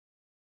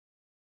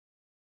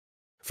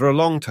For a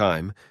long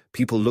time,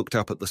 people looked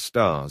up at the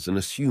stars and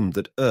assumed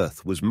that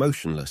Earth was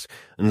motionless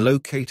and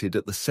located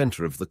at the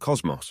center of the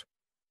cosmos.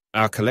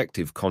 Our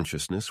collective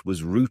consciousness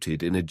was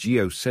rooted in a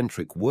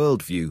geocentric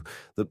worldview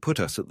that put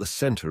us at the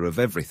center of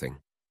everything.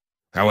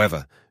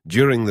 However,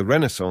 during the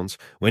Renaissance,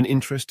 when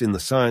interest in the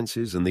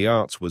sciences and the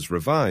arts was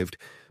revived,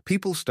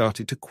 people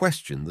started to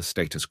question the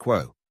status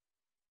quo.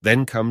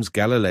 Then comes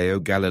Galileo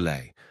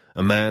Galilei,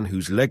 a man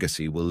whose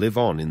legacy will live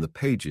on in the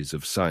pages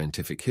of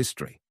scientific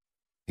history.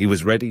 He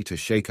was ready to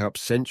shake up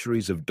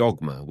centuries of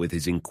dogma with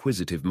his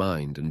inquisitive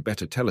mind and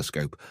better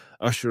telescope,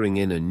 ushering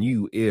in a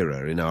new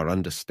era in our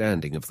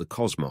understanding of the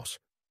cosmos.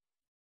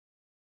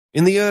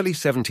 In the early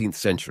 17th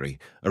century,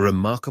 a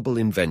remarkable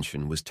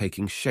invention was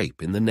taking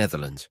shape in the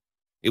Netherlands.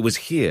 It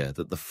was here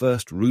that the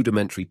first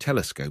rudimentary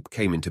telescope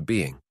came into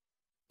being.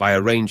 By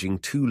arranging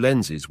two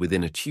lenses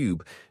within a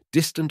tube,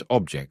 distant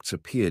objects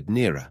appeared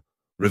nearer,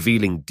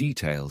 revealing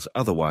details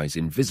otherwise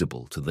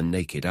invisible to the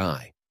naked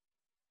eye.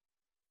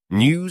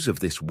 News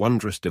of this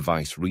wondrous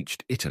device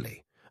reached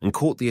Italy and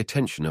caught the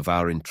attention of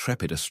our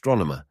intrepid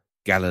astronomer,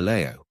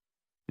 Galileo.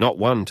 Not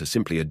one to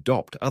simply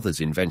adopt others'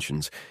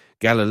 inventions,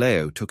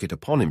 Galileo took it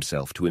upon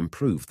himself to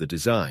improve the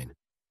design.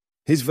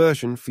 His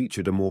version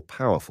featured a more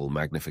powerful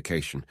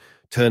magnification,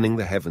 turning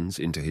the heavens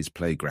into his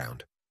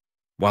playground.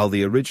 While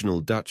the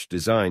original Dutch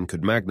design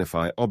could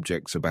magnify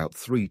objects about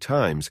 3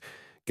 times,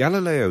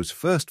 Galileo's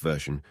first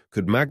version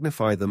could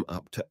magnify them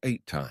up to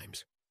 8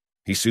 times.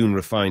 He soon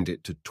refined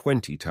it to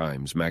 20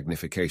 times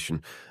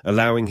magnification,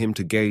 allowing him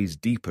to gaze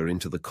deeper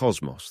into the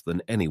cosmos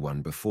than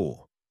anyone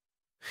before.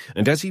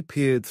 And as he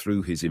peered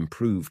through his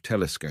improved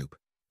telescope,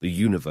 the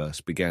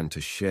universe began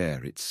to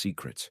share its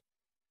secrets.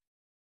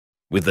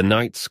 With the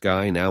night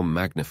sky now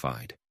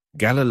magnified,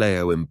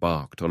 Galileo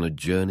embarked on a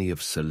journey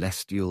of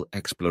celestial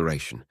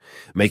exploration,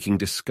 making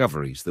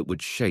discoveries that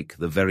would shake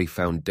the very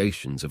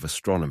foundations of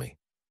astronomy.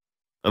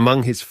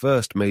 Among his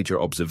first major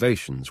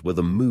observations were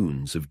the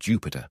moons of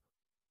Jupiter.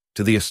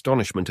 To the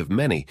astonishment of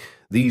many,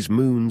 these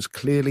moons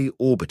clearly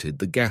orbited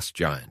the gas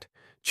giant,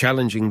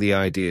 challenging the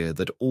idea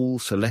that all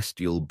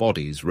celestial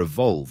bodies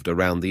revolved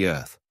around the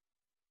Earth.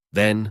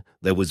 Then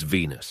there was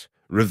Venus,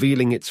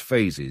 revealing its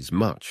phases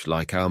much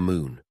like our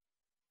moon.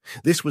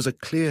 This was a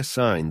clear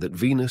sign that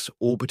Venus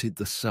orbited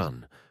the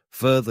Sun,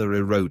 further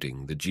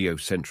eroding the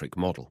geocentric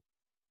model.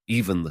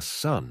 Even the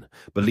Sun,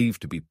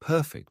 believed to be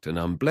perfect and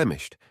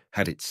unblemished,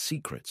 had its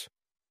secrets.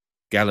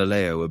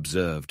 Galileo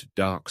observed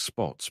dark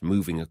spots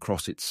moving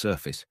across its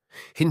surface,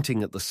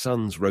 hinting at the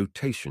Sun's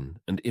rotation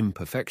and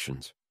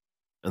imperfections.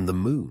 And the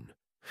Moon,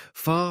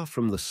 far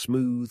from the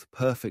smooth,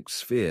 perfect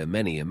sphere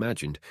many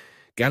imagined,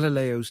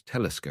 Galileo's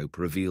telescope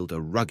revealed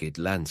a rugged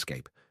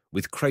landscape,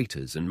 with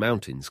craters and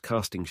mountains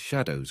casting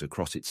shadows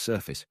across its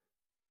surface.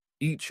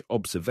 Each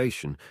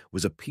observation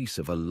was a piece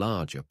of a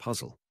larger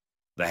puzzle.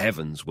 The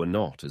heavens were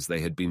not as they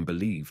had been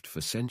believed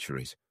for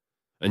centuries.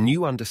 A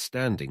new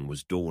understanding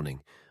was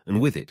dawning,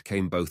 and with it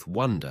came both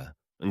wonder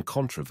and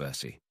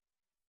controversy.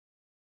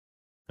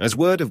 As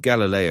word of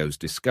Galileo's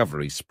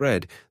discovery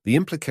spread, the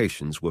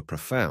implications were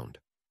profound.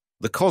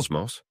 The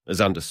cosmos,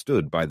 as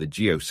understood by the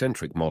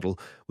geocentric model,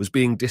 was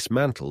being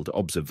dismantled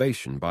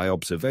observation by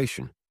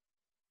observation.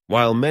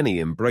 While many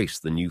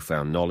embraced the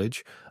newfound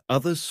knowledge,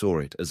 others saw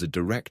it as a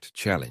direct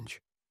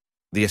challenge.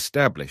 The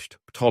established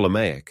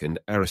Ptolemaic and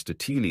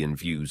Aristotelian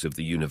views of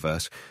the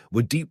universe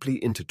were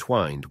deeply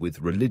intertwined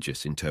with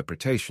religious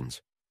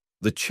interpretations.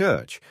 The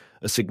Church,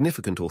 a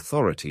significant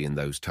authority in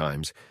those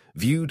times,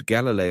 viewed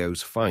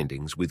Galileo's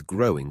findings with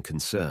growing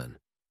concern.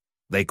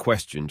 They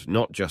questioned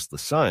not just the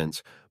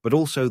science, but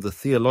also the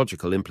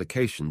theological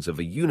implications of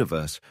a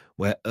universe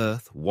where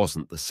Earth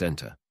wasn't the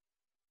center.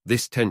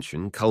 This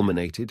tension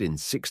culminated in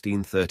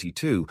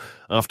 1632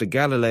 after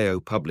Galileo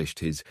published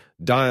his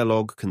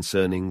Dialogue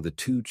Concerning the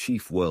Two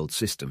Chief World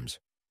Systems.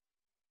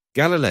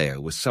 Galileo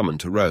was summoned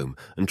to Rome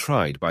and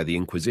tried by the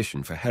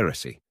Inquisition for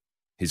heresy.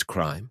 His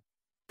crime?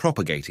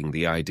 Propagating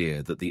the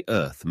idea that the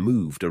Earth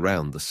moved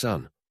around the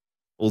Sun.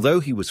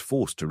 Although he was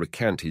forced to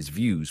recant his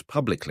views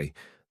publicly,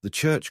 the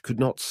Church could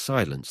not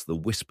silence the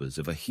whispers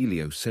of a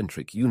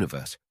heliocentric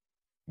universe.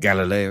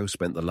 Galileo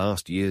spent the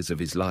last years of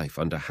his life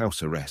under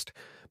house arrest,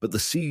 but the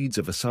seeds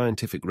of a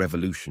scientific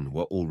revolution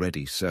were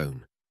already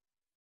sown.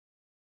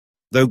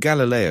 Though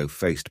Galileo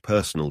faced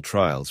personal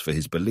trials for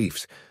his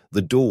beliefs,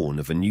 the dawn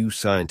of a new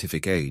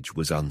scientific age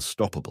was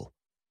unstoppable.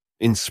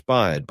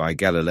 Inspired by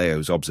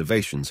Galileo's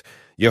observations,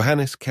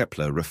 Johannes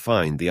Kepler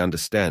refined the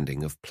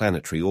understanding of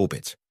planetary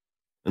orbits,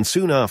 and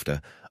soon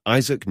after,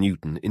 Isaac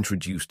Newton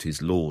introduced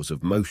his laws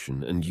of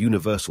motion and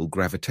universal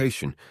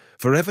gravitation,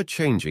 forever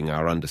changing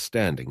our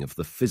understanding of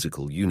the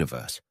physical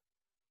universe.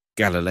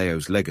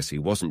 Galileo's legacy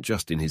wasn't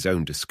just in his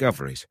own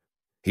discoveries.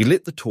 He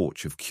lit the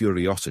torch of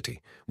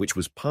curiosity, which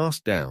was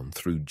passed down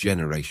through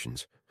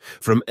generations,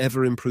 from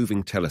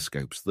ever-improving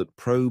telescopes that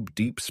probe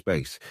deep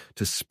space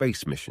to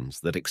space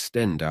missions that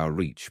extend our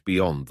reach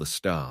beyond the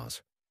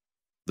stars.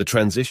 The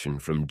transition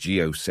from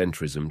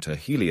geocentrism to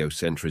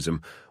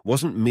heliocentrism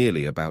wasn't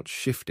merely about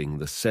shifting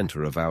the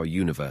center of our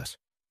universe.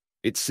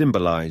 It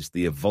symbolized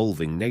the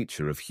evolving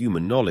nature of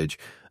human knowledge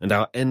and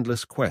our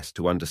endless quest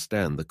to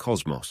understand the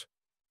cosmos.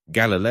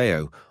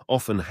 Galileo,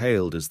 often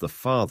hailed as the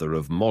father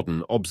of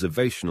modern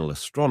observational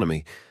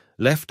astronomy,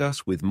 left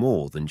us with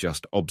more than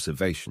just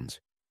observations.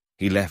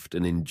 He left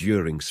an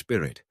enduring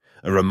spirit,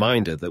 a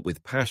reminder that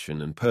with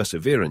passion and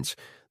perseverance,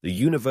 the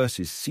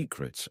universe's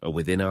secrets are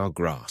within our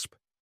grasp.